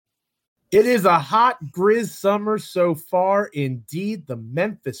It is a hot Grizz summer so far. Indeed, the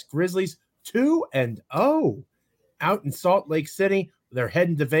Memphis Grizzlies 2-0 out in Salt Lake City. They're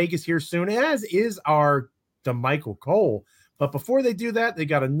heading to Vegas here soon, as is our DeMichael Cole. But before they do that, they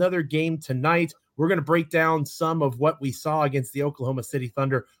got another game tonight. We're going to break down some of what we saw against the Oklahoma City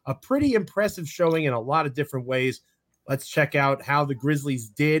Thunder. A pretty impressive showing in a lot of different ways. Let's check out how the Grizzlies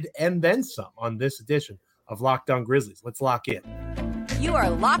did and then some on this edition of Locked On Grizzlies. Let's lock in. You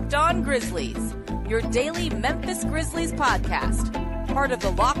are Locked On Grizzlies, your daily Memphis Grizzlies podcast. Part of the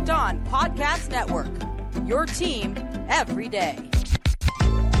Locked On Podcast Network, your team every day.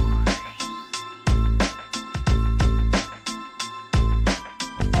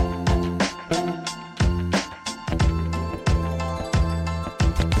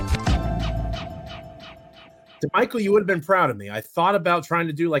 Michael, you would have been proud of me. I thought about trying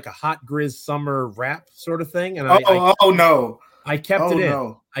to do like a hot Grizz summer rap sort of thing. And no. I kept it in.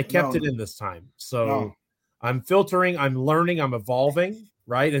 No. I kept it in this time. So I'm filtering, I'm learning, I'm evolving,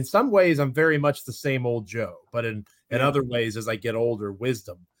 right? In some ways, I'm very much the same old Joe. But in other ways, as I get older,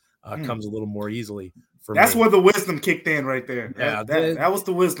 wisdom comes a little more easily for That's me. where the wisdom kicked in right there. Yeah, that was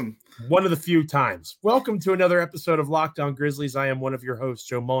the wisdom. One of the few times. Welcome to another episode of Locked On Grizzlies. I am one of your hosts,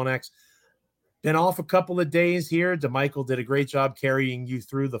 Joe Mullinax. Been off a couple of days here. DeMichael did a great job carrying you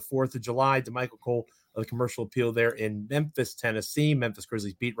through the 4th of July. DeMichael Cole of the Commercial Appeal there in Memphis, Tennessee, Memphis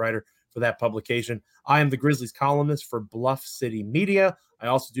Grizzlies beat writer for that publication. I am the Grizzlies columnist for Bluff City Media. I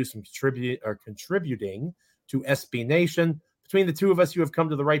also do some contributing to SB Nation. Between the two of us, you have come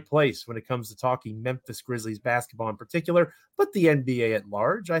to the right place when it comes to talking Memphis Grizzlies basketball in particular, but the NBA at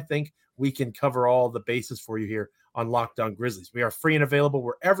large. I think we can cover all the bases for you here on Locked On Grizzlies. We are free and available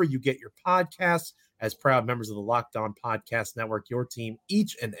wherever you get your podcasts as proud members of the Locked On Podcast Network, your team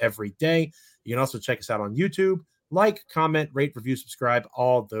each and every day. You can also check us out on YouTube. Like, comment, rate, review, subscribe,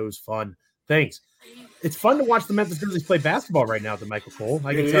 all those fun things. It's fun to watch the Memphis Grizzlies play basketball right now, DeMichael Cole.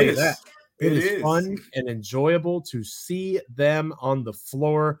 I can tell you that. It is fun and enjoyable to see them on the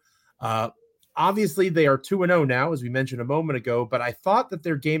floor. Obviously, they are 2-0 now, as we mentioned a moment ago, but I thought that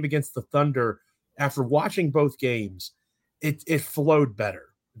their game against the Thunder, after watching both games, it flowed better.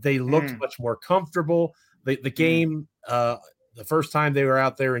 They looked much more comfortable. The game, the first time they were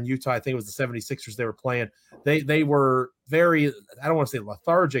out there in Utah, I think it was the 76ers they were playing, they were very, I don't want to say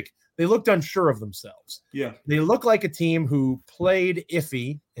lethargic. They looked unsure of themselves. Yeah. They looked like a team who played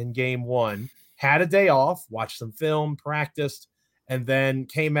iffy in game one, had a day off, watched some film, practiced, and then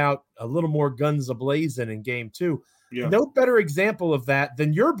came out a little more guns a-blazing in game two. Yeah. No better example of that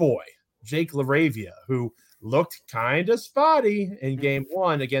than your boy, Jake LaRavia, who looked kind of spotty in game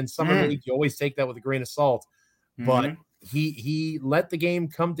one against Summer League. You always take that with a grain of salt, but he let the game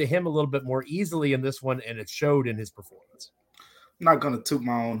come to him a little bit more easily in this one, and it showed in his performance. I'm not going to toot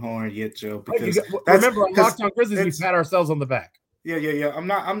my own horn yet, Joe, because remember on Locked On Grizzlies, we pat ourselves on the back. Yeah. I'm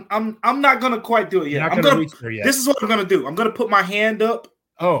not going to quite do it yet. This is what I'm going to do. I'm going to put my hand up.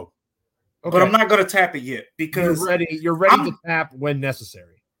 Oh, okay. But I'm not going to tap it yet because you're ready to tap when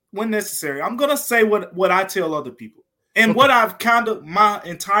necessary. When necessary. I'm going to say what I tell other people. And what I've my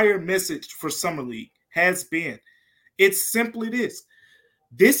entire message for Summer League has been, it's simply this.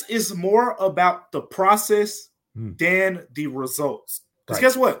 This is more about the process than the results. Because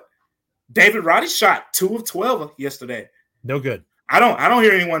guess what? David Roddy shot 2 of 12 yesterday. No good. I don't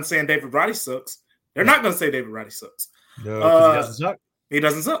hear anyone saying David Roddy sucks. They're not going to say David Roddy sucks. No, because he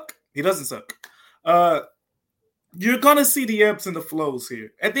doesn't suck. He doesn't suck. You're going to see the ebbs and the flows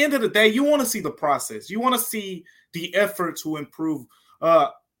here. At the end of the day, you want to see the process. You want to see the effort to improve.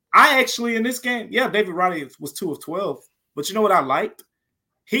 I actually, in this game, David Roddy was 2 of 12. But you know what I liked?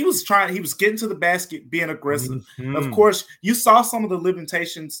 He was getting to the basket, being aggressive. Mm-hmm. Of course, you saw some of the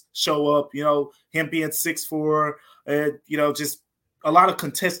limitations show up, him being 6'4", just a lot of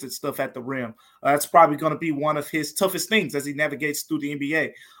contested stuff at the rim. That's probably going to be one of his toughest things as he navigates through the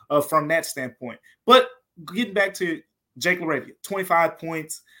NBA from that standpoint. But getting back to Jake LaRavia, 25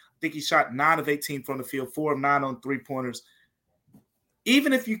 points. I think he shot 9 of 18 from the field, 4 of 9 on three-pointers.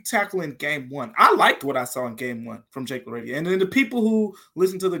 Even if you tackle in game one, I liked what I saw in game one from Jake LaRavia. And then the people who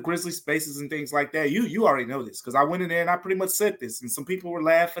listen to the Grizzly Spaces and things like that, you already know this because I went in there and I pretty much said this, and some people were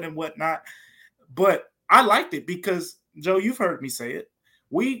laughing and whatnot. But I liked it because, Joe, you've heard me say it.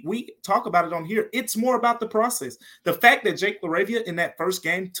 We talk about it on here. It's more about the process. The fact that Jake LaRavia in that first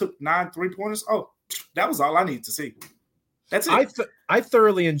game took 9 three-pointers, that was all I needed to see. That's it. I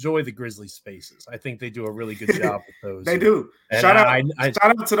thoroughly enjoy the Grizzly Spaces. I think they do a really good job with those. They do. Shout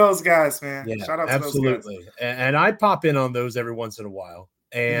out to those guys, man. Yeah, shout out to absolutely. Those guys. And I pop in on those every once in a while.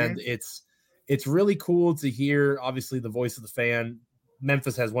 And it's really cool to hear, obviously, the voice of the fan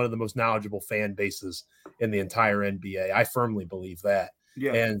Memphis has one of the most knowledgeable fan bases in the entire NBA. I firmly believe that.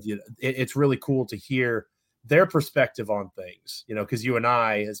 Yeah. And it's really cool to hear their perspective on things, because you and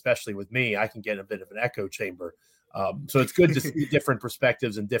I, especially with me, I can get a bit of an echo chamber. So it's good to see different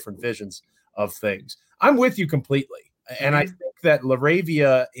perspectives and different visions of things. I'm with you completely. And I think that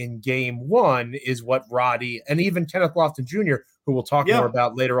LaRavia in game 1 is what Roddy and even Kenneth Lofton Jr., who we'll talk more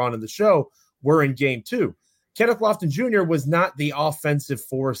about later on in the show, were in game 2. Kenneth Lofton Jr. was not the offensive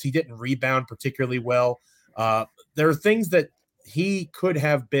force. He didn't rebound particularly well. There are things that he could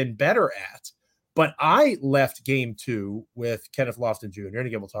have been better at. But I left game 2 with Kenneth Lofton Jr. And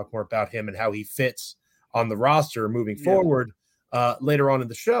again, we'll talk more about him and how he fits on the roster moving forward later on in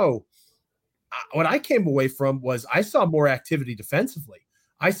the show. What I came away from was I saw more activity defensively.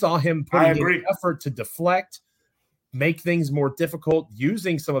 I saw him putting in effort to deflect, make things more difficult,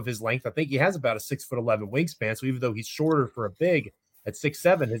 using some of his length. I think he has about a 6'11" wingspan. So even though he's shorter for a big at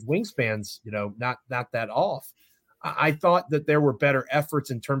 6'7", his wingspan's, not that off. I thought that there were better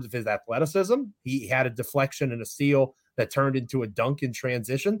efforts in terms of his athleticism. He had a deflection and a steal that turned into a dunk in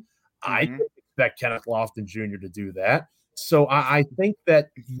transition. I didn't expect Kenneth Lofton Jr. to do that. So I think that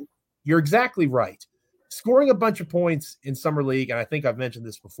you're exactly right. Scoring a bunch of points in Summer League, and I think I've mentioned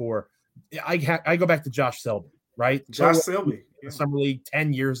this before, I go back to Josh Selby, right? Josh Selby. Summer League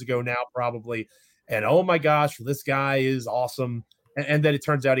 10 years ago now probably. And oh my gosh, this guy is awesome. And then it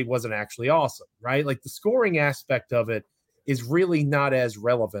turns out he wasn't actually awesome, right? Like the scoring aspect of it is really not as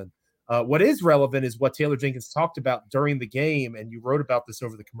relevant. What is relevant is what Taylor Jenkins talked about during the game, and you wrote about this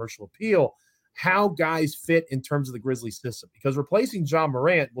over the commercial appeal, how guys fit in terms of the Grizzlies system. Because replacing John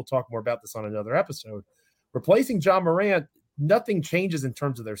Morant, we'll talk more about this on another episode, replacing John Morant, nothing changes in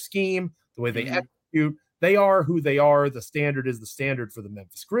terms of their scheme, the way they execute. They are who they are. The standard is the standard for the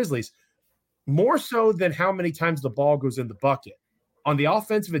Memphis Grizzlies, more so than how many times the ball goes in the bucket. On the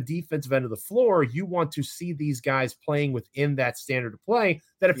offensive and defensive end of the floor, you want to see these guys playing within that standard of play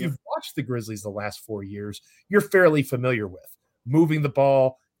that if you've watched the Grizzlies the last 4 years, you're fairly familiar with. Moving the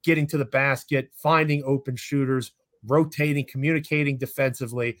ball, getting to the basket, finding open shooters, rotating, communicating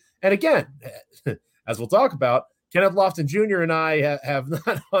defensively. And again, as we'll talk about, Kenneth Lofton Jr. and I have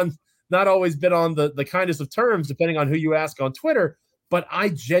not always been on the kindest of terms, depending on who you ask on Twitter. But I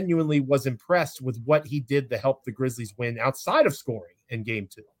genuinely was impressed with what he did to help the Grizzlies win outside of scoring in game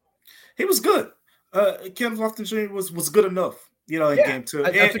 2. He was good. Kenneth Lofton Jr. was good enough, in game 2.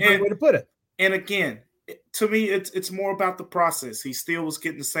 That's a great way to put it. And again, to me, it's more about the process. He still was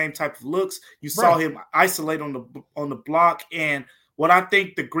getting the same type of looks. You saw him isolate on the block. And what I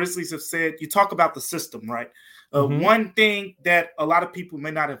think the Grizzlies have said, you talk about the system, right? One thing that a lot of people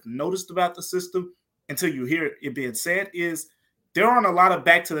may not have noticed about the system until you hear it being said is there aren't a lot of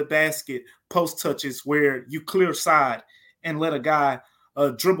back to the basket post touches where you clear side and let a guy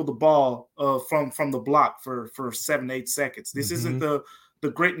dribble the ball from the block for 7-8 seconds. This isn't the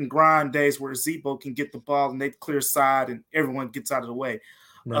grit and grind days where Zebo can get the ball and they clear side and everyone gets out of the way.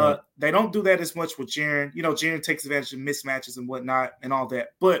 Right. They don't do that as much with Jaren. Jaren takes advantage of mismatches and whatnot and all that.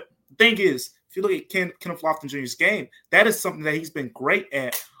 But the thing is, if you look at Kenneth Lofton Jr.'s game, that is something that he's been great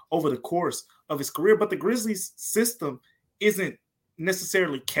at over the course of his career. But the Grizzlies system isn't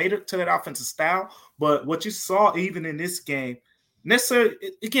necessarily catered to that offensive style. But what you saw even in this game, necessarily,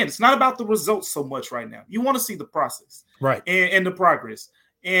 again, it's not about the results so much right now. You want to see the process, right, and the progress.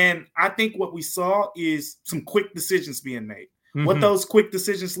 And I think what we saw is some quick decisions being made. What those quick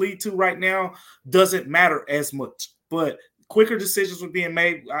decisions lead to right now doesn't matter as much, but quicker decisions were being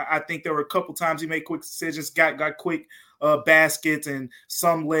made. I think there were a couple times he made quick decisions, got quick baskets, and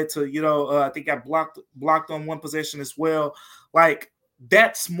some led to, I think got blocked on one possession as well. Like,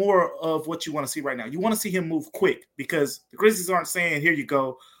 that's more of what you want to see right now. You want to see him move quick because the Grizzlies aren't saying, here you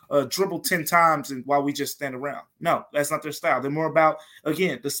go, dribble 10 times and while we just stand around. No, that's not their style. They're more about,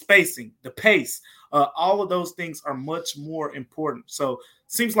 again, the spacing, the pace. All of those things are much more important. So it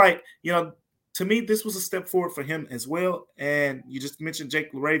seems like, to me, this was a step forward for him as well. And you just mentioned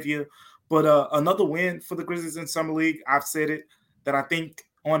Jake LaRavia, but another win for the Grizzlies in Summer League. I've said it, that I think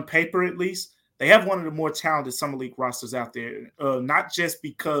on paper at least, they have one of the more talented Summer League rosters out there, not just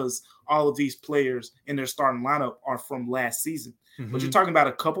because all of these players in their starting lineup are from last season, but you're talking about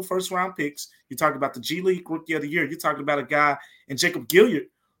a couple first-round picks. You're talking about the G League Rookie of the Year. You're talking about a guy in Jacob Gilyard,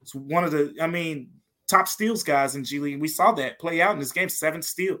 who's one of the, top steals guys in G League. We saw that play out in this game, 7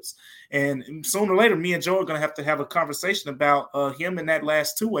 steals. And sooner or later, me and Joe are going to have a conversation about him in that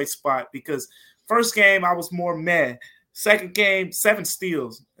last two-way spot because first game, I was more mad. Second game, 7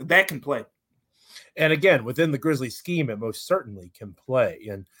 steals. That can play. And again, within the Grizzlies scheme, it most certainly can play.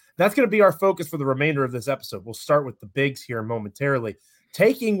 And That's going to be our focus for the remainder of this episode. We'll start with the bigs here momentarily.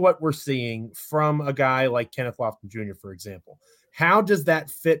 Taking what we're seeing from a guy like Kenneth Lofton Jr., for example, how does that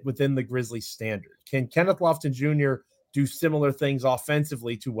fit within the Grizzlies standard? Can Kenneth Lofton Jr. do similar things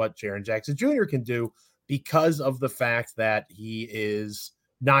offensively to what Jaren Jackson Jr. can do because of the fact that he is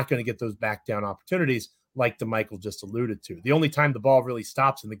not going to get those back down opportunities like DeMichael just alluded to? The only time the ball really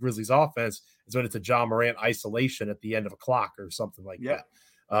stops in the Grizzlies offense is when it's a Ja Morant isolation at the end of a clock or something like that.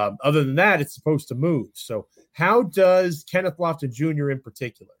 Other than that, it's supposed to move. So how does Kenneth Lofton Jr. in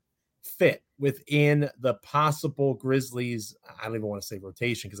particular fit within the possible Grizzlies? I don't even want to say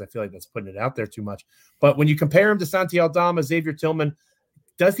rotation because I feel like that's putting it out there too much. But when you compare him to Santi Aldama, Xavier Tillman,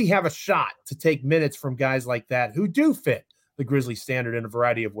 does he have a shot to take minutes from guys like that who do fit the Grizzlies standard in a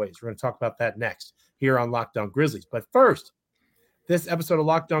variety of ways? We're going to talk about that next here on Locked On Grizzlies. But first, this episode of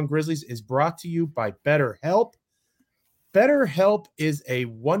Locked On Grizzlies is brought to you by BetterHelp. BetterHelp is a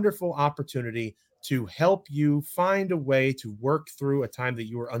wonderful opportunity to help you find a way to work through a time that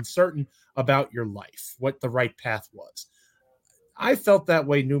you were uncertain about your life, what the right path was. I felt that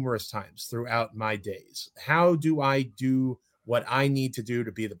way numerous times throughout my days. How do I do what I need to do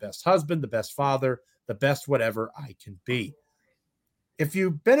to be the best husband, the best father, the best whatever I can be? If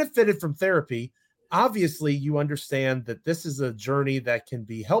you benefited from therapy, obviously you understand that this is a journey that can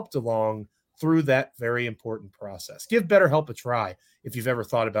be helped along through that very important process. Give BetterHelp a try if you've ever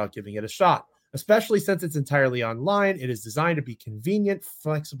thought about giving it a shot, especially since it's entirely online. It is designed to be convenient,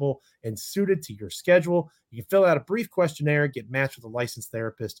 flexible, and suited to your schedule. You can fill out a brief questionnaire, get matched with a licensed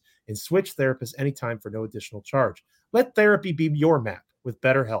therapist, and switch therapists anytime for no additional charge. Let therapy be your map with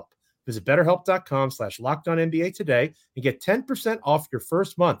BetterHelp. Visit BetterHelp.com/LockedOnNBA today and get 10% off your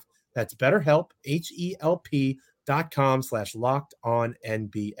first month. That's BetterHelp,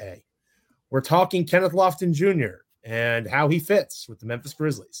 HELP.com/LockedOnNBA. We're talking Kenneth Lofton Jr. and how he fits with the Memphis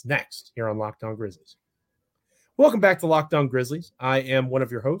Grizzlies next here on Locked On Grizzlies. Welcome back to Locked On Grizzlies. I am one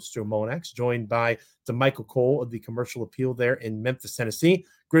of your hosts, Joe Molinax, joined by DeMichael Cole of the Commercial Appeal there in Memphis, Tennessee,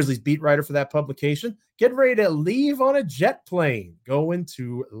 Grizzlies beat writer for that publication, getting ready to leave on a jet plane, going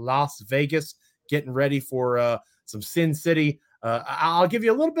to Las Vegas, getting ready for some Sin City. I'll give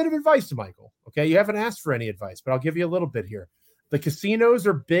you a little bit of advice, DeMichael. Okay, you haven't asked for any advice, but I'll give you a little bit here. The casinos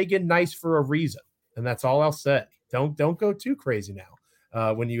are big and nice for a reason, and that's all I'll say. Don't go too crazy now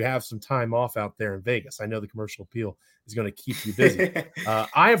when you have some time off out there in Vegas. I know the Commercial Appeal is going to keep you busy.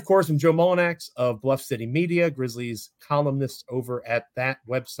 I, of course, am Joe Molinax of Bluff City Media, Grizzlies columnist over at that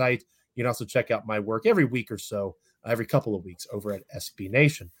website. You can also check out my work every week or so, every couple of weeks over at SB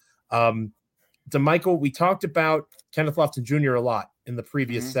Nation. DeMichael, we talked about Kenneth Lofton Jr. a lot in the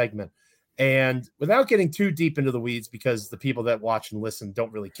previous segment. And without getting too deep into the weeds, because the people that watch and listen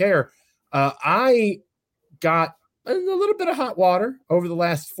don't really care, I got a little bit of hot water over the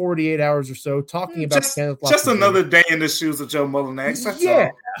last 48 hours or so talking about Kenneth Lofton. Just another day in the shoes of Joe Molinax. Yeah.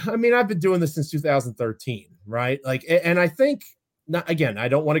 All. I mean, I've been doing this since 2013, right? And I think, again, I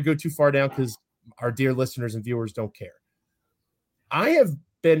don't want to go too far down because our dear listeners and viewers don't care. I have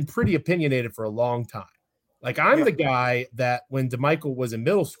been pretty opinionated for a long time. I'm the guy that when DeMichael was in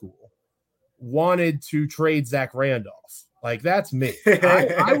middle school, wanted to trade Zach Randolph. That's me.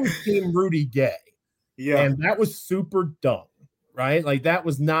 I was team Rudy Gay. Yeah. And that was super dumb, right? That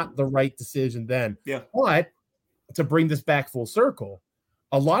was not the right decision then. Yeah. But to bring this back full circle,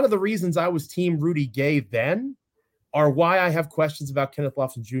 a lot of the reasons I was team Rudy Gay then are why I have questions about Kenneth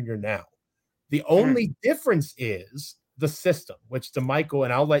Lofton Jr. now. The only difference is the system, which DeMichael,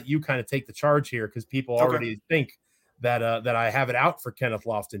 and I'll let you kind of take the charge here because people already think that I have it out for Kenneth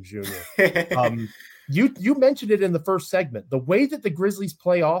Lofton Jr. You mentioned it in the first segment. The way that the Grizzlies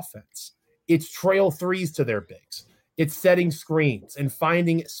play offense, it's trail threes to their bigs. It's setting screens and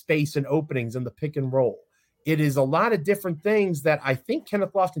finding space and openings in the pick and roll. It is a lot of different things that I think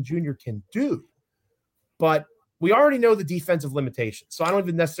Kenneth Lofton Jr. can do, but we already know the defensive limitations. So I don't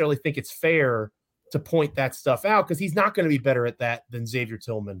even necessarily think it's fair to point that stuff out because he's not going to be better at that than Xavier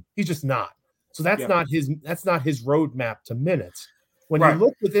Tillman. He's just not. So that's not his roadmap to minutes. When you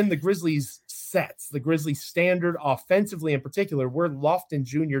look within the Grizzlies sets, the Grizzlies standard offensively in particular, where Lofton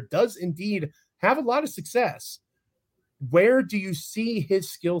Jr. does indeed have a lot of success, where do you see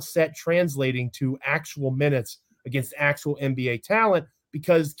his skill set translating to actual minutes against actual NBA talent?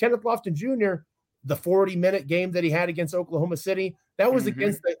 Because Kenneth Lofton Jr., the 40-minute game that he had against Oklahoma City, that was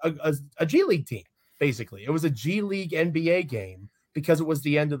against a G League team, basically. It was a G League NBA game because it was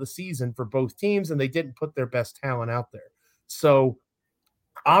the end of the season for both teams, and they didn't put their best talent out there. So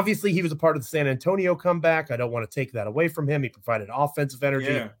obviously he was a part of the San Antonio comeback. I don't want to take that away from him. He provided offensive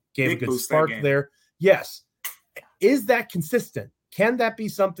energy, gave a good spark there. Yes. Is that consistent Can that be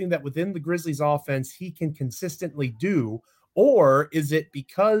something that within the Grizzlies offense he can consistently do? Or is it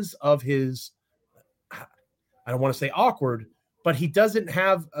because of his, I don't want to say awkward, but he doesn't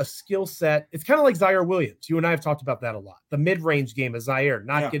have a skill set. It's kind of like Zaire Williams. You and I have talked about that a lot. The mid-range game of Zaire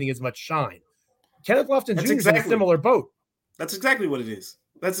not getting as much shine. Kenneth Lofton Jr. is in a similar boat. That's exactly what it is.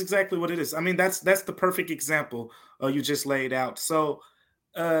 That's exactly what it is. I mean, that's the perfect example you just laid out. So,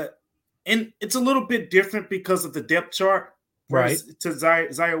 and it's a little bit different because of the depth chart, right? To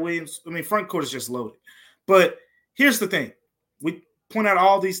Zaire Williams. I mean, front court is just loaded. But here's the thing: we point out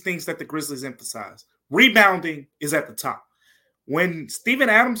all these things that the Grizzlies emphasize. Rebounding is at the top. When Steven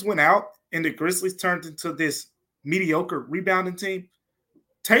Adams went out and the Grizzlies turned into this mediocre rebounding team,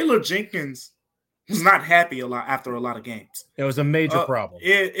 Taylor Jenkins was not happy after a lot of games. It was a major problem.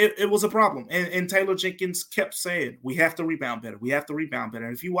 It was a problem. And Taylor Jenkins kept saying, we have to rebound better. We have to rebound better.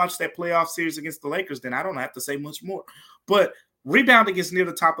 And if you watch that playoff series against the Lakers, then I don't have to say much more. But rebounding is near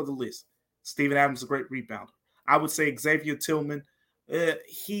the top of the list. Steven Adams is a great rebounder. I would say Xavier Tillman, would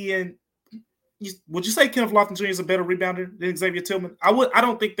you say Kenneth Lofton Jr. is a better rebounder than Xavier Tillman? I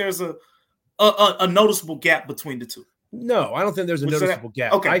don't think there's a noticeable gap between the two. No, I don't think there's a noticeable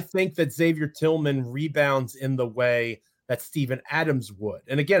gap. Okay. I think that Xavier Tillman rebounds in the way that Steven Adams would.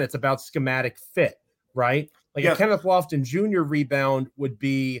 And again, it's about schematic fit, right? Like a Kenneth Lofton Jr. rebound would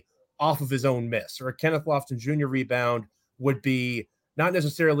be off of his own miss, or a Kenneth Lofton Jr. rebound would be not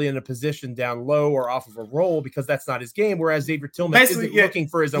necessarily in a position down low or off of a roll because that's not his game. Whereas Xavier Tillman isn't looking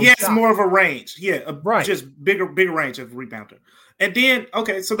for his own shot. He has more of a range. Right. Just bigger range of rebounder. And then,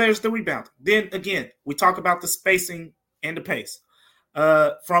 okay, so there's the rebound. Then again, we talk about the spacing and the pace.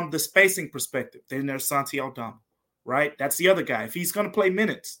 From the spacing perspective, then there's Santi Aldama, right? That's the other guy. If he's going to play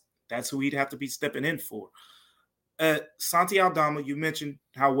minutes, that's who he'd have to be stepping in for. Santi Aldama, you mentioned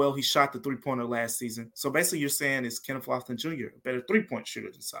how well he shot the three-pointer last season. So basically you're saying is Kenneth Lofton Jr. a better three-point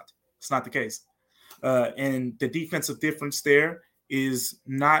shooter than Santi. It's not the case. And the defensive difference there is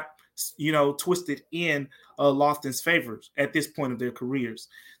not, twisted in Lofton's favors at this point of their careers.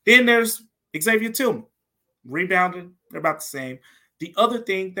 Then there's Xavier Tillman. Rebounding, they're about the same. The other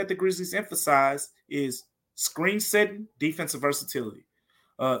thing that the Grizzlies emphasize is screen setting, defensive versatility.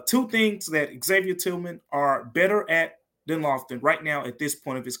 Two things that Xavier Tillman are better at than Lofton right now at this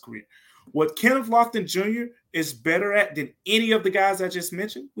point of his career. What Kenneth Lofton Jr. is better at than any of the guys I just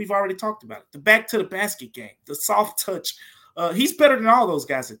mentioned, we've already talked about it. The back to the basket game, the soft touch. He's better than all those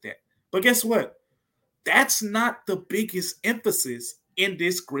guys at that. But guess what? That's not the biggest emphasis in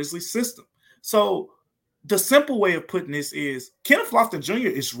this Grizzlies system. So the simple way of putting this is Kenneth Lofton Jr.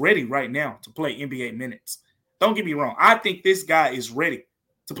 is ready right now to play NBA minutes. Don't get me wrong. I think this guy is ready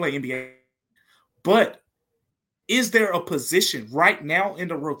to play NBA. But is there a position right now in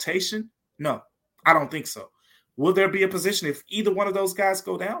the rotation? No, I don't think so. Will there be a position if either one of those guys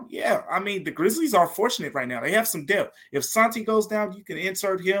go down? Yeah, I mean, the Grizzlies are fortunate right now. They have some depth. If Santi goes down, you can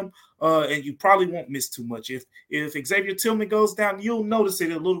insert him, and you probably won't miss too much. If Xavier Tillman goes down, you'll notice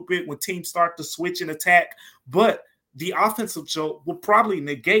it a little bit when teams start to switch and attack. But the offensive joke will probably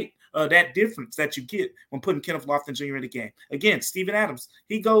negate that difference that you get when putting Kenneth Lofton Jr. in the game. Again, Steven Adams,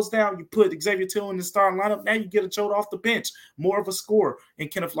 he goes down, you put Xavier Tillman in the starting lineup, now you get a jolt off the bench, more of a scorer in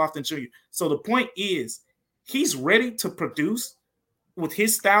Kenneth Lofton Jr. So the point is, he's ready to produce with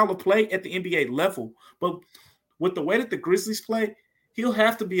his style of play at the NBA level. But with the way that the Grizzlies play, he'll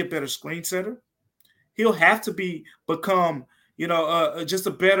have to be a better screen setter. He'll have to become just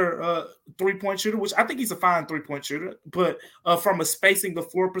a better three-point shooter, which I think he's a fine three-point shooter. But from a spacing the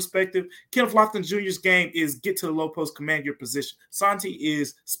floor perspective, Kenneth Lofton Jr.'s game is get to the low post, command your position. Santi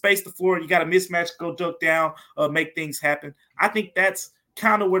is space the floor. You got a mismatch, go duck down, make things happen. I think that's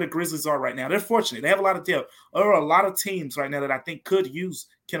kind of where the Grizzlies are right now. They're fortunate. They have a lot of depth. There are a lot of teams right now that I think could use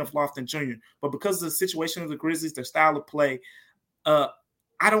Kenneth Lofton Jr. But because of the situation of the Grizzlies, their style of play, I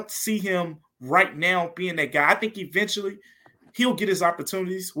don't see him right now being that guy. I think eventually he'll get his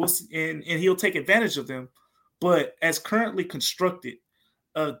opportunities, and he'll take advantage of them. But as currently constructed,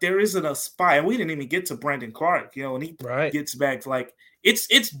 there isn't a spot. And we didn't even get to Brandon Clark, and he gets back. Like, it's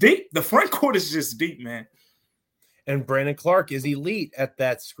deep. The front court is just deep, man. And Brandon Clark is elite at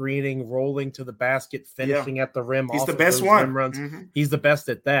that screening, rolling to the basket, finishing at the rim. He's the best one. Runs. Mm-hmm. He's the best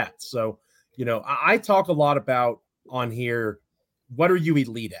at that. So, I talk a lot about on here, what are you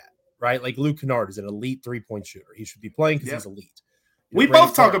elite at, right? Like Luke Kennard is an elite three-point shooter. He should be playing because he's elite. We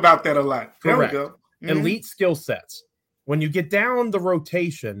both talk about that a lot. Correct. There we go. Mm-hmm. Elite skill sets. When you get down the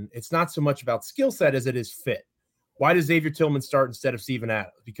rotation, it's not so much about skill set as it is fit. Why does Xavier Tillman start instead of Steven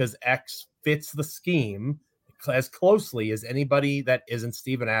Adams? Because X fits the scheme as closely as anybody that isn't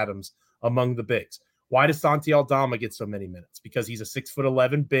Steven Adams among the bigs. Why does Santi Aldama get so many minutes? Because he's a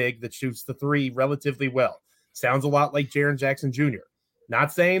 6'11" big that shoots the three relatively well. Sounds a lot like Jaren Jackson Jr.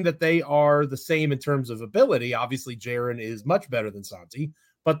 Not saying that they are the same in terms of ability. Obviously, Jaren is much better than Santi,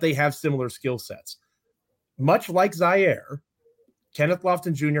 but they have similar skill sets. Much like Zaire, Kenneth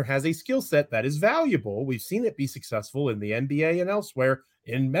Lofton Jr. has a skill set that is valuable. We've seen it be successful in the NBA and elsewhere,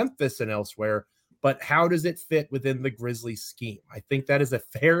 in Memphis and elsewhere. But how does it fit within the Grizzlies scheme? I think that is a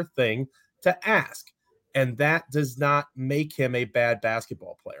fair thing to ask. And that does not make him a bad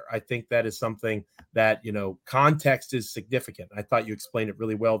basketball player. I think that is something that, context is significant. I thought you explained it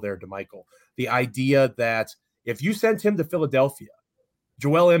really well there, DeMichael. The idea that if you sent him to Philadelphia,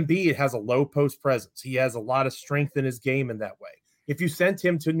 Joel Embiid has a low post presence. He has a lot of strength in his game in that way. If you sent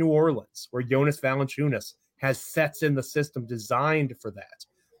him to New Orleans, where Jonas Valanciunas has sets in the system designed for that,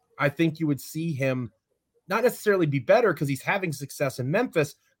 I think you would see him not necessarily be better because he's having success in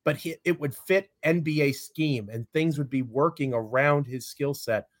Memphis, but it would fit NBA scheme and things would be working around his skill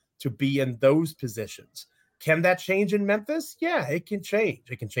set to be in those positions. Can that change in Memphis? Yeah, it can change.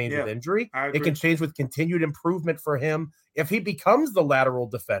 It can change with injury. It can change with continued improvement for him. If he becomes the lateral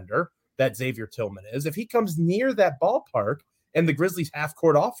defender that Xavier Tillman is, if he comes near that ballpark and the Grizzlies'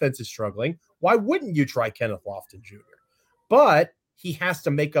 half-court offense is struggling, why wouldn't you try Kenneth Lofton Jr.? But he has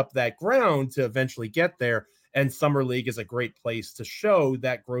to make up that ground to eventually get there. And Summer League is a great place to show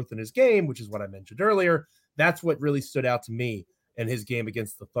that growth in his game, which is what I mentioned earlier. That's what really stood out to me in his game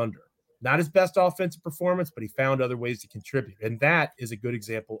against the Thunder. Not his best offensive performance, but he found other ways to contribute. And that is a good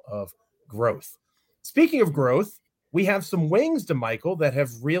example of growth. Speaking of growth, we have some wings, DeMichael, that have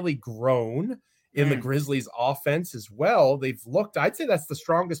really grown in the Grizzlies offense as well. They've looked, I'd say that's the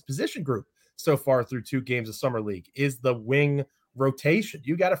strongest position group so far through 2 games of Summer League, is the wing rotation.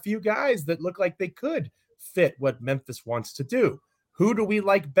 You got a few guys that look like they could fit what Memphis wants to do. Who do we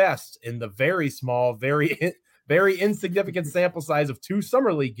like best in the very small, very insignificant sample size of 2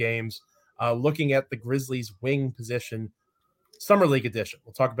 Summer League games, looking at the Grizzlies wing position, Summer League edition?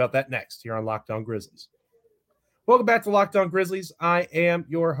 We'll talk about that next here on Locked On Grizzlies. Welcome back to Locked On Grizzlies. I am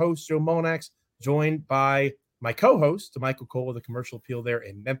your host, Joe Molnax, joined by my co-host, DeMichael Cole, of the Commercial Appeal there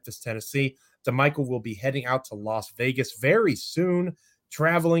in Memphis, Tennessee. DeMichael will be heading out to Las Vegas very soon,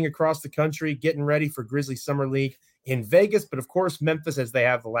 traveling across the country, getting ready for Grizzlies Summer League in Vegas. But of course, Memphis, as they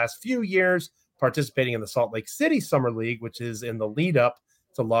have the last few years, participating in the Salt Lake City Summer League, which is in the lead up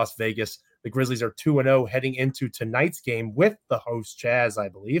to Las Vegas. The Grizzlies are 2-0 heading into tonight's game with the host Chaz, I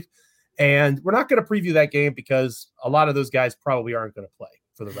believe. And we're not going to preview that game because a lot of those guys probably aren't going to play,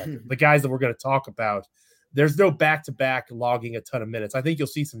 for the record. The guys that we're going to talk about, there's no back-to-back logging a ton of minutes. I think you'll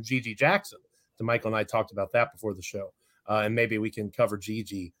see some Gigi Jackson. DeMichael and I talked about that before the show. And maybe we can cover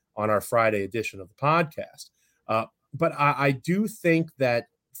Gigi on our Friday edition of the podcast. But I do think that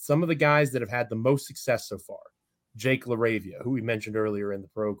some of the guys that have had the most success so far, Jake LaRavia, who we mentioned earlier in the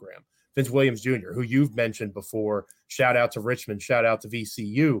program, Vince Williams Jr., who you've mentioned before, shout out to Richmond, shout out to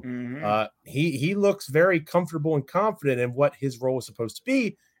VCU. He looks very comfortable and confident in what his role is supposed to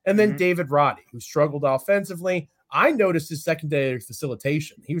be. And then David Roddy, who struggled offensively. I noticed his secondary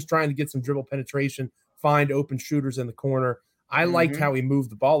facilitation. He was trying to get some dribble penetration, find open shooters in the corner. I liked how he moved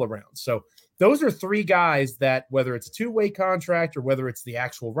the ball around. So those are 3 guys that, whether it's a 2-way contract or whether it's the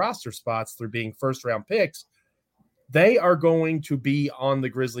actual roster spots through being first-round picks, they are going to be on the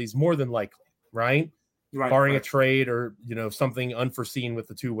Grizzlies more than likely, right? Barring a trade or, something unforeseen with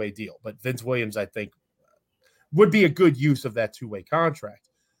the 2-way deal. But Vince Williams, I think, would be a good use of that 2-way contract.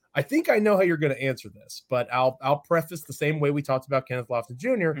 I think I know how you're going to answer this, but I'll preface the same way we talked about Kenneth Lofton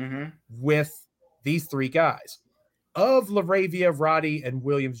Jr. With these 3 guys. Of LaRavia, Roddy, and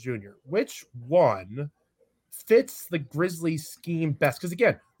Williams Jr., which one fits the Grizzlies scheme best? Because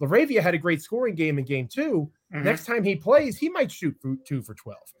again, LaRavia had a great scoring game in game 2. Next time he plays, he might shoot 2 for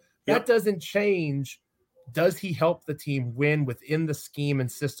 12. That doesn't change. Does he help the team win within the scheme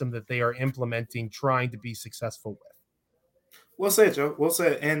and system that they are implementing, trying to be successful with? Well said, Joe. Well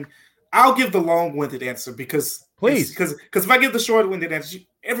said. And I'll give the long-winded answer because if I give the short-winded answer,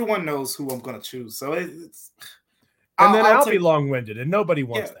 everyone knows who I'm going to choose. So I'll be long-winded, and nobody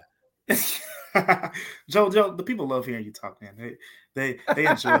wants that. Joe, the people love hearing you talk, man. They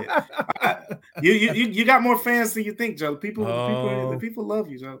enjoy it. You got more fans than you think, Joe. The people love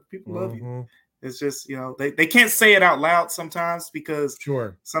you, Joe. People love you. It's just, they can't say it out loud sometimes because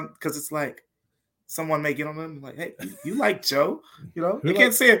it's like someone may get on them like, hey, you like Joe, they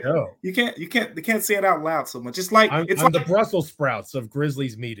can't say it. Joe? They can't say it out loud so much. It's like I'm like the Brussels sprouts of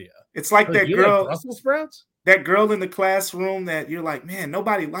Grizzlies media. It's like that girl, like Brussels sprouts. That girl in the classroom that you're like, man,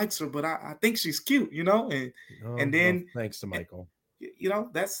 nobody likes her, but I think she's cute, and then thanks to Michael.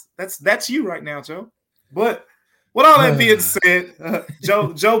 That's you right now, Joe. But with all that being said,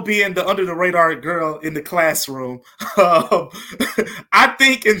 Joe being the under the radar girl in the classroom, I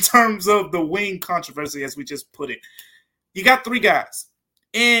think in terms of the wing controversy, as we just put it, you got three guys,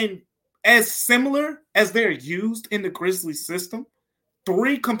 and as similar as they're used in the Grizzlies system,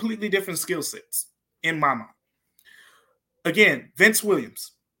 three completely different skill sets in my mind. Again, Vince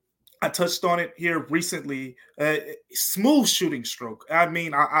Williams. I touched on it here recently. Smooth shooting stroke. I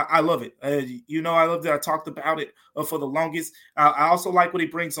mean, I love it. I love that. I talked about it for the longest. I also like what he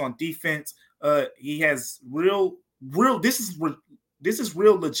brings on defense. He has real. This is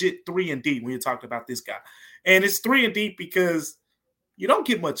real legit 3-and-D when you talk about this guy, and it's 3-and-D because you don't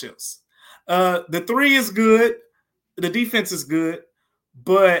get much else. The three is good. The defense is good,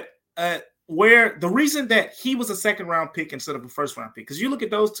 but where the reason that he was a second-round pick instead of a first-round pick, because you look at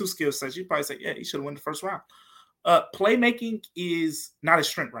those two skill sets, you probably say, yeah, he should have won the first round. Playmaking is not his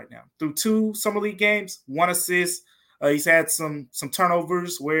strength right now. Through 2 summer league games, 1 assist. He's had some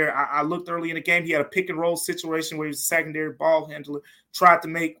turnovers where I looked early in the game. He had a pick-and-roll situation where he was a secondary ball handler, tried to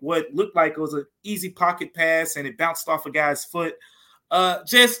make what looked like it was an easy pocket pass, and it bounced off a guy's foot.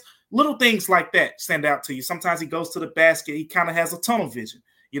 Just little things like that stand out to you. Sometimes he goes to the basket. He kind of has a tunnel vision.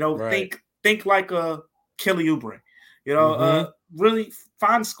 Right. Think like a Kelly Oubre, really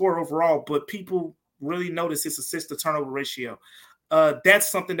fine score overall, but people really notice his assist to turnover ratio. That's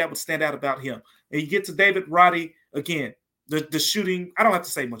something that would stand out about him. And you get to David Roddy, again, the shooting, I don't have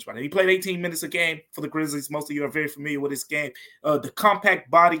to say much about it. He played 18 minutes a game for the Grizzlies. Most of you are very familiar with his game. The compact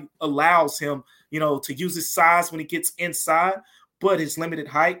body allows him, to use his size when he gets inside, but his limited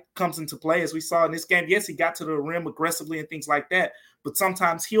height comes into play, as we saw in this game. Yes, he got to the rim aggressively and things like that, but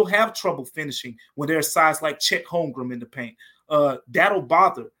sometimes he'll have trouble finishing when there's size like Chet Holmgren in the paint. That'll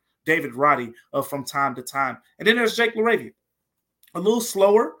bother David Roddy from time to time. And then there's Jake LaRavia. A little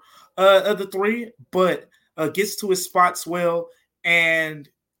slower of the three, but gets to his spots well. And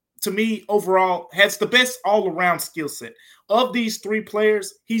to me, overall, has the best all-around skill set. Of these 3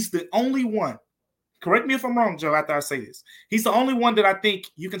 players, he's the only one. Correct me if I'm wrong, Joe, after I say this. He's the only one that I think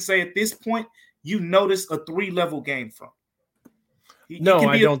you can say at this point you notice a 3-level game from.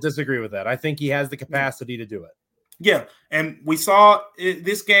 I don't disagree with that. I think he has the capacity to do it. Yeah, and we saw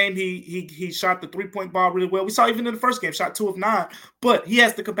this game, he shot the 3-point ball really well. We saw even in the first game, shot 2 of 9, but he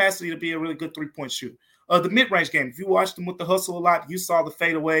has the capacity to be a really good 3-point shooter. The mid-range game, if you watched him with the hustle a lot, you saw the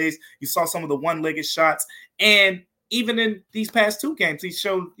fadeaways, you saw some of the one-legged shots, and even in these past 2 games, he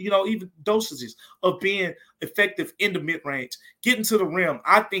showed, even dosages of being effective in the mid-range, getting to the rim.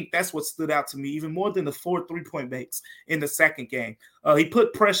 I think that's what stood out to me even more than the 4 3-point makes in the second game. He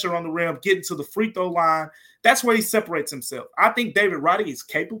put pressure on the rim, getting to the free throw line. That's where he separates himself. I think David Roddy is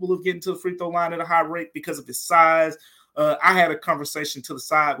capable of getting to the free throw line at a high rate because of his size. I had a conversation to the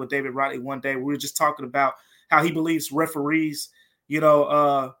side with David Roddy one day. We were just talking about how he believes referees,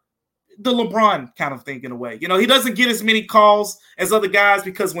 the LeBron kind of thing in a way. He doesn't get as many calls as other guys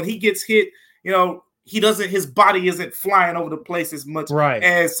because when he gets hit, his body isn't flying over the place as much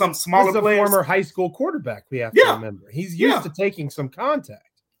as some smaller players. This is a former high school quarterback, we have to remember. He's used to taking some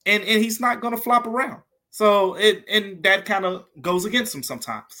contact. And he's not going to flop around. So and that kind of goes against him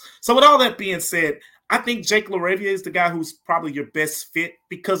sometimes. So with all that being said, I think Jake LaRavia is the guy who's probably your best fit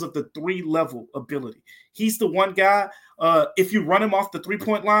because of the 3-level ability. He's the one guy, if you run him off the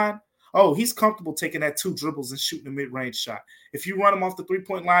 3-point line, he's comfortable taking that 2 dribbles and shooting a mid-range shot. If you run him off the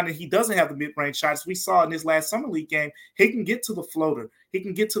 3-point line and he doesn't have the mid-range shots, we saw in his last summer league game, he can get to the floater. He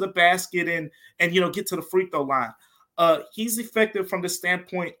can get to the basket and get to the free throw line. He's effective from the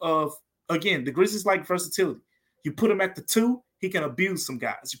standpoint of, again, the Grizzlies like versatility. You put him at the 2, he can abuse some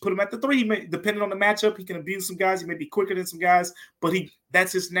guys. You put him at the 3, depending on the matchup, he can abuse some guys. He may be quicker than some guys, but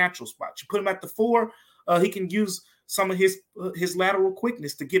that's his natural spot. You put him at the 4, he can use some of his lateral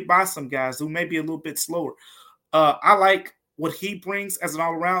quickness to get by some guys who may be a little bit slower. I like what he brings as an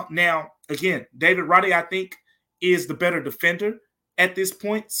all-around. Now, again, David Roddy, I think, is the better defender at this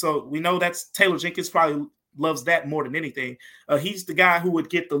point. So we know that's Taylor Jenkins probably loves that more than anything. He's the guy who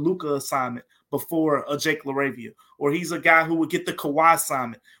would get the Luka assignment before Jake LaRavia, or he's a guy who would get the Kawhi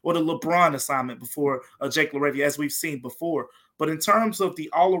assignment or the LeBron assignment before Jake LaRavia, as we've seen before. But in terms of the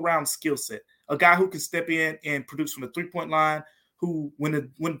all-around skill set, a guy who can step in and produce from the 3-point line, who,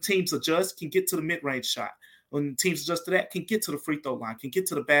 when teams adjust, can get to the mid-range shot. When teams adjust to that, can get to the free throw line, can get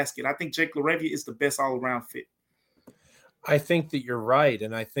to the basket. I think Jake LaRavia is the best all-around fit. I think that you're right.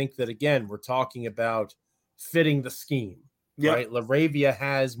 And I think that, again, we're talking about fitting the scheme, right? LaRavia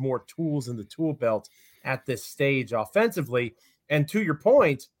has more tools in the tool belt at this stage offensively. And to your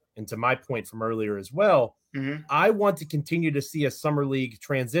point, and to my point from earlier as well, I want to continue to see as Summer League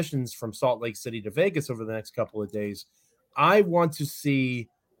transitions from Salt Lake City to Vegas over the next couple of days. I want to see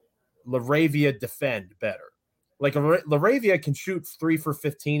LaRavia defend better. Like LaRavia can shoot 3 for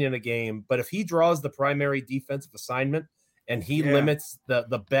 15 in a game, but if he draws the primary defensive assignment and he limits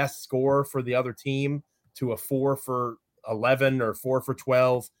the best score for the other team to a 4 for 11 or 4 for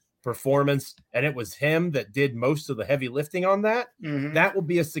 12 performance, and it was him that did most of the heavy lifting on that, that will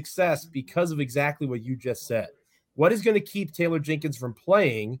be a success because of exactly what you just said. What is going to keep Taylor Jenkins from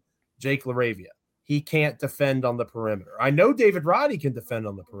playing Jake LaRavia? He can't defend on the perimeter. I know David Roddy can defend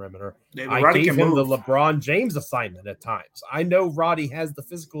on the perimeter. I gave him the LeBron James assignment at times. I know Roddy has the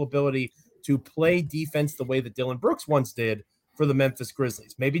physical ability to play defense the way that Dylan Brooks once did for the Memphis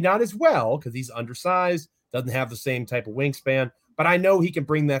Grizzlies. Maybe not as well because he's undersized, doesn't have the same type of wingspan, but I know he can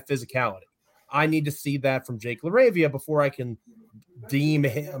bring that physicality. I need to see that from Jake LaRavia before I can deem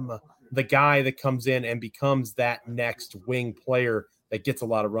him the guy that comes in and becomes that next wing player that gets a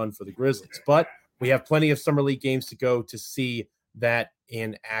lot of run for the Grizzlies. But we have plenty of Summer League games to go to see that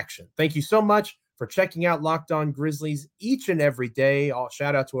in action. Thank you so much for checking out Locked On Grizzlies each and every day.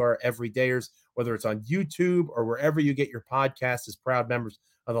 Shout out to our everydayers, whether it's on YouTube or wherever you get your podcasts, as proud members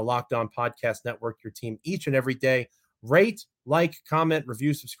of the Locked On Podcast Network, your team each and every day. Rate, like, comment,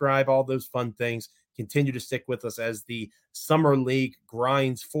 review, subscribe, all those fun things. Continue to stick with us as the Summer League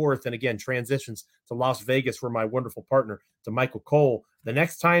grinds forth and again transitions to Las Vegas, where my wonderful partner, DeMichael Cole, the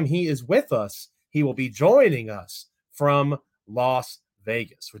next time he is with us, he will be joining us from Las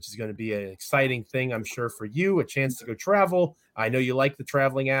Vegas, which is going to be an exciting thing, I'm sure, for you, a chance to go travel. I know you like the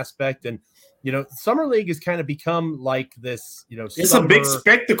traveling aspect. And, Summer League has kind of become like this, it's a big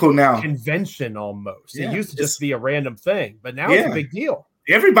spectacle now. Convention almost. Yeah, it used to just be a random thing, but now it's a big deal.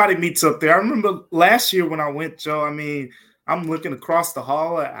 Everybody meets up there. I remember last year when I went, Joe, I'm looking across the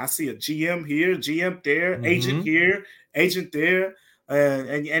hall. I see a GM here, GM there, agent here, agent there.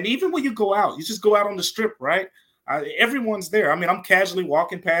 And even when you go out, you just go out on the strip, right? Everyone's there. I'm casually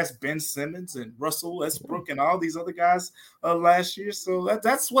walking past Ben Simmons and Russell Westbrook and all these other guys last year. So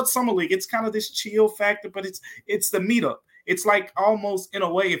that's what Summer League. It's kind of this chill factor, but it's the meetup. It's like almost in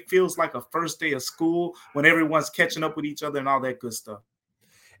a way, it feels like a first day of school when everyone's catching up with each other and all that good stuff.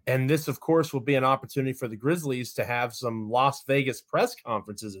 And this, of course, will be an opportunity for the Grizzlies to have some Las Vegas press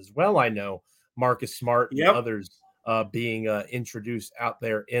conferences as well. I know Marcus Smart and others being introduced out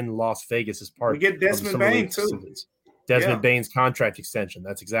there in Las Vegas as part. We get Desmond Bain too. Desmond Bain's contract extension.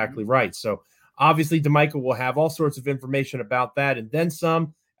 That's exactly right. So obviously, DeMichael will have all sorts of information about that and then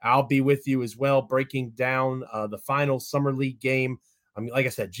some. I'll be with you as well, breaking down the final Summer League game. Like I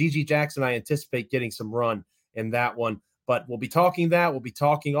said, Gigi Jackson, I anticipate getting some run in that one. But we'll be talking that. We'll be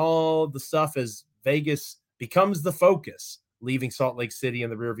talking all the stuff as Vegas becomes the focus, leaving Salt Lake City in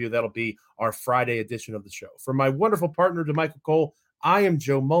the rear view. That'll be our Friday edition of the show. For my wonderful partner, DeMichael Cole, I am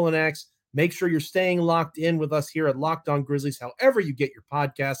Joe Mullinax. Make sure you're staying locked in with us here at Locked On Grizzlies. However you get your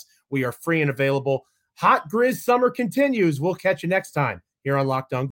podcasts, we are free and available. Hot Grizz summer continues. We'll catch you next time here on Locked On.